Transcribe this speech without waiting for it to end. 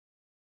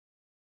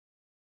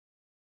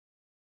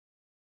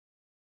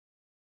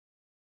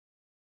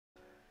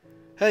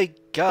Hey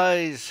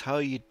guys, how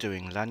are you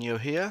doing? LANYEO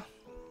here.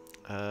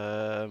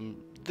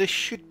 This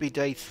should be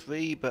day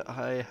 3, but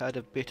I had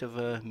a bit of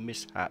a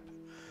mishap.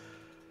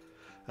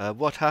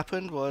 What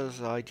happened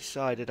was I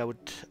decided I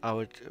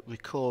would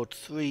record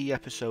 3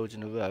 episodes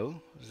in a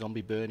row.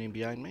 Zombie burning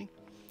behind me,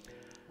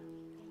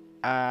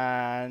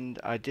 and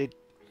I did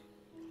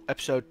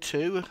episode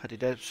 2, I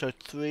did episode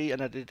 3,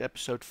 and I did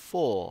episode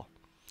 4.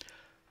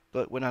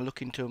 But when I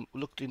looked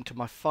into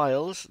my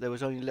files, there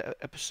was only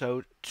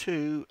episode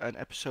 2 and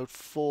episode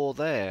 4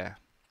 there.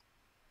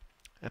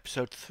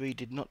 Episode 3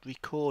 did not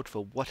record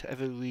for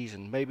whatever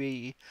reason.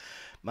 Maybe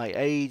my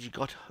age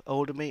got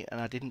hold of me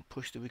and I didn't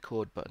push the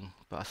record button,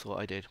 but I thought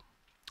I did.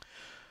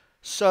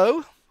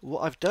 So,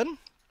 what I've done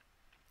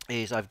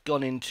is I've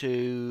gone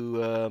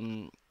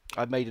into...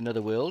 I've made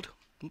another world.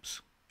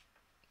 Oops.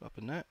 What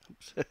happened there?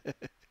 Oops.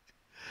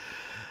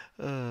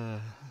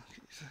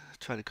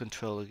 Trying to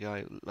control the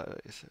guy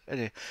like this.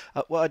 Anyway,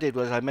 what I did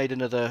was I made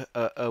another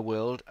a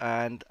world,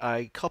 and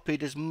I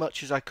copied as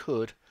much as I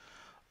could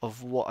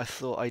of what I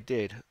thought I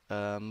did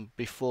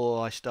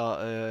before I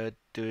started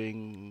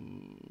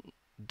doing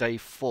day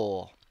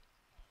 4.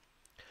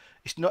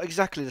 It's not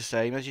exactly the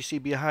same. As you see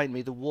behind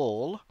me, the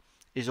wall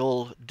is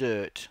all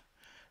dirt,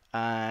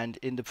 and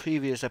in the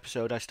previous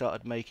episode I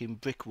started making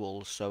brick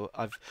walls, so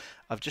I've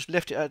just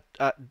left it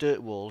at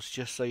dirt walls,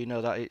 just so you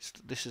know that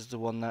this is the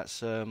one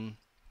that's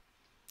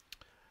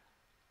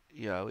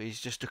you know, is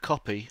just a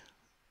copy,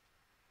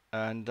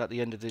 and at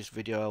the end of this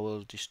video I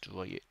will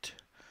destroy it.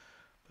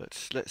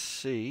 But let's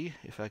see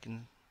if I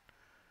can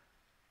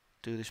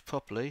do this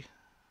properly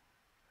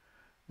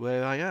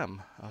where I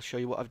am. I'll show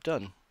you what I've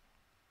done.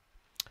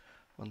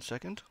 1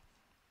 second.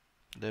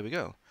 There we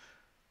go.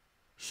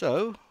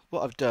 So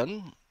what I've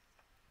done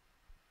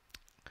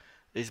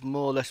is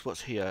more or less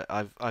what's here.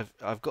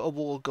 I've got a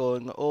wall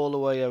going all the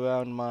way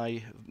around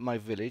my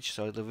village,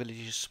 so the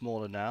village is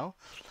smaller now.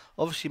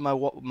 Obviously my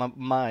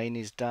mine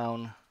is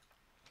down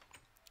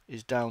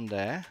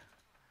there.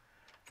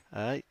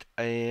 Right,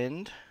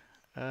 and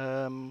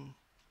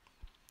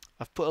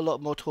I've put a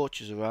lot more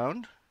torches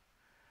around,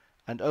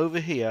 and over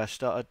here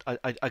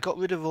I got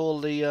rid of all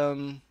the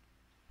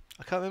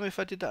I can't remember if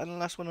I did that in the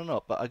last one or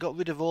not, but I got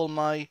rid of all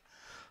my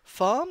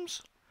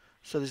farms,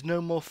 so there's no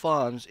more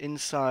farms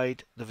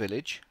inside the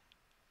village,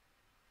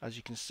 as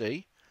you can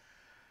see.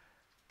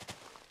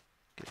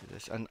 Get rid of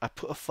this, and I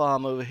put a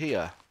farm over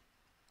here.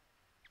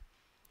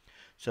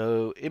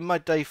 So in my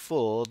day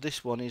 4,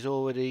 this one is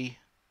already...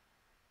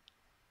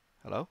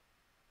 Hello?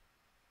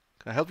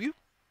 Can I help you?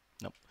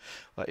 No.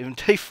 Right, in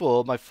day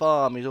 4, my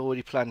farm is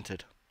already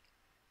planted.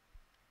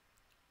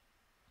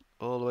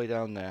 All the way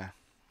down there.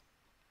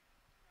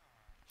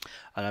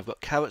 And I've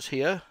got carrots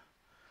here,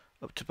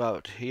 up to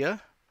about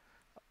here.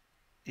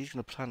 He's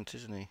going to plant,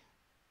 isn't he?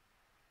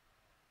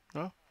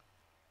 No?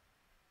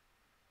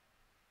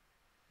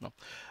 No.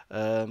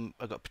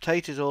 I've got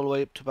potatoes all the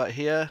way up to about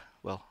here.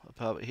 Well,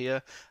 about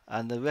here.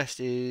 And the rest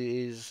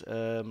is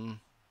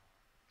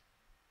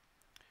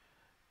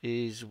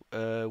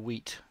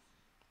wheat.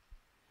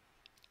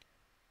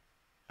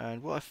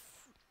 And I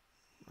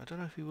don't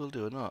know if he will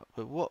do or not,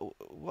 but what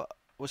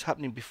was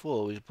happening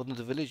before is one of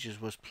the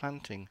villagers was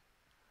planting,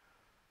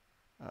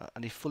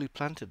 and he fully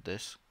planted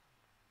this.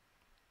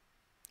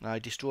 And I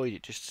destroyed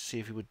it just to see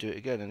if he would do it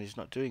again, and he's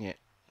not doing it.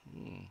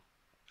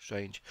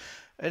 Strange.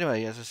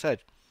 Anyway, as I said,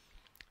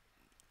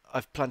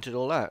 I've planted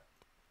all that,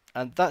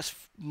 and that's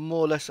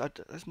more or less.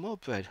 There's more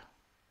bread,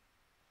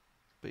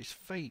 but it's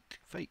fake.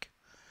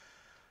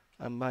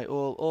 And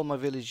all my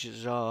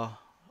villages are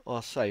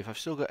safe. I've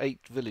still got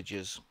 8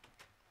 villagers.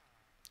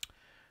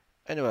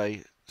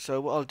 Anyway, so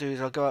what I'll do is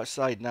I'll go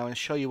outside now and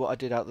show you what I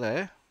did out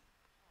there.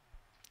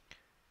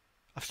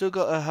 I've still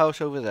got a house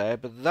over there,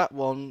 but that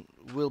one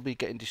will be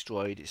getting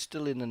destroyed. It's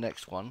still in the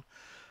next one.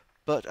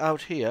 But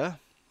out here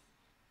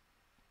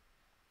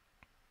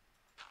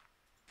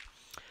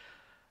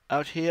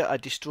I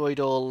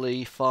destroyed all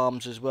the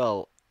farms as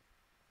well.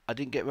 I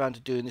didn't get around to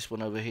doing this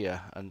one over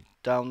here. And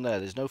down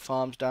there's no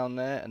farms down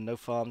there and no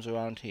farms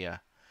around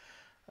here.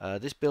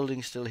 This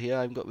building's still here.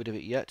 I haven't got rid of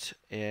it yet.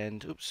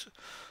 And oops.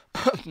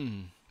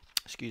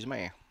 Excuse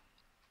me.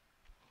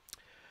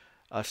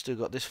 I've still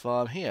got this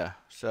farm here,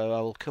 so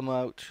I will come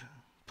out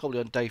probably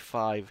on day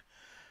 5.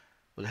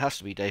 Well, it has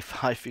to be day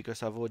 5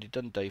 because I've already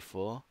done day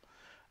 4,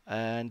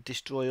 and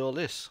destroy all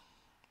this.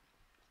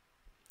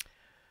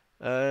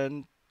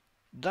 And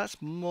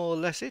that's more or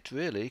less it,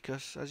 really,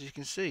 because as you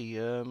can see,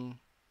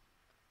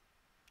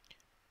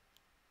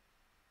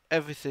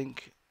 everything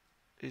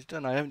is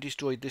done. I haven't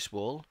destroyed this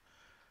wall,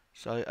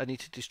 so I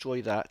need to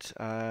destroy that,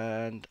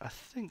 and I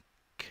think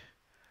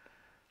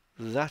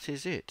that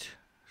is it.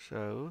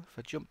 So if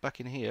I jump back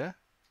in here,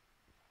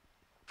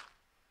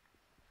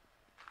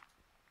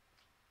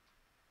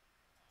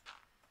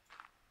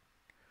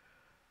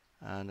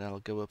 and I'll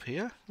go up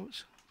here.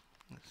 Oops,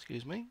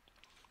 excuse me.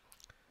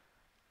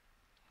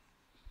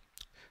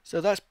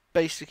 So that's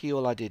basically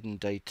all I did in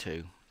day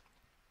 2.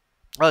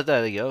 Oh,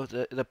 there we go.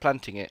 They're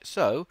planting it.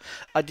 So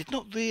I did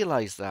not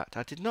realise that.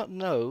 I did not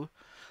know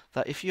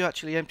that if you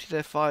actually empty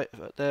their I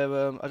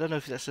don't know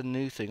if that's a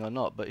new thing or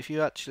not, but if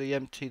you actually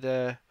empty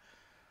their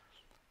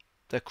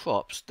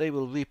crops, they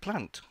will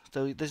replant.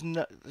 So there's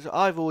no.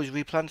 I've always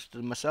replanted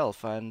them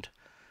myself, and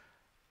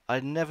I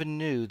never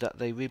knew that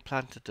they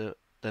replanted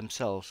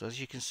themselves. As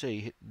you can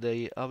see,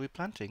 they are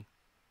replanting,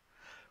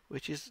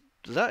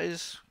 that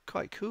is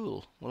quite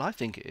cool. Well, I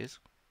think it is.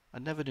 I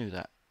never knew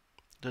that.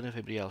 Don't know if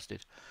anybody else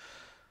did.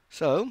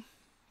 So,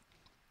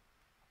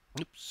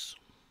 oops.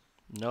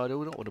 No, I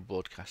do not want to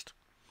broadcast.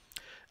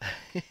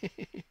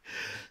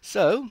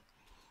 So,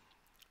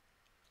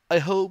 I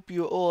hope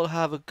you all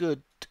have a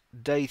good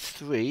day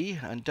 3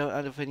 and don't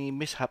have any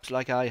mishaps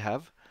like I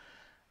have.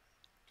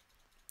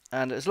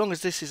 And as long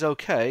as this is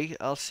okay,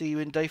 I'll see you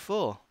in day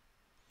 4.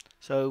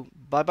 So,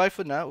 bye-bye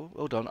for now.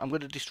 Hold on, I'm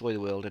going to destroy the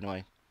world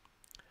anyway.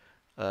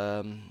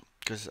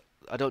 Because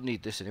I don't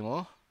need this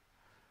anymore.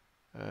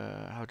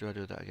 How do I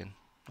do that again?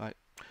 Right.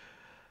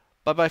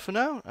 Bye-bye for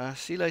now.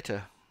 See you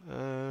later.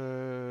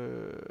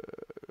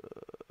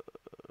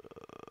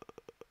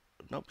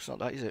 Nope, it's not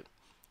that, is it?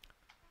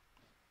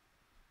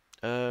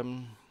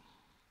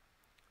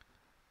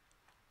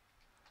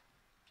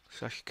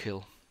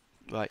 /kill.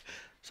 Right.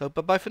 So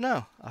bye-bye for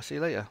now. I'll see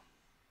you later.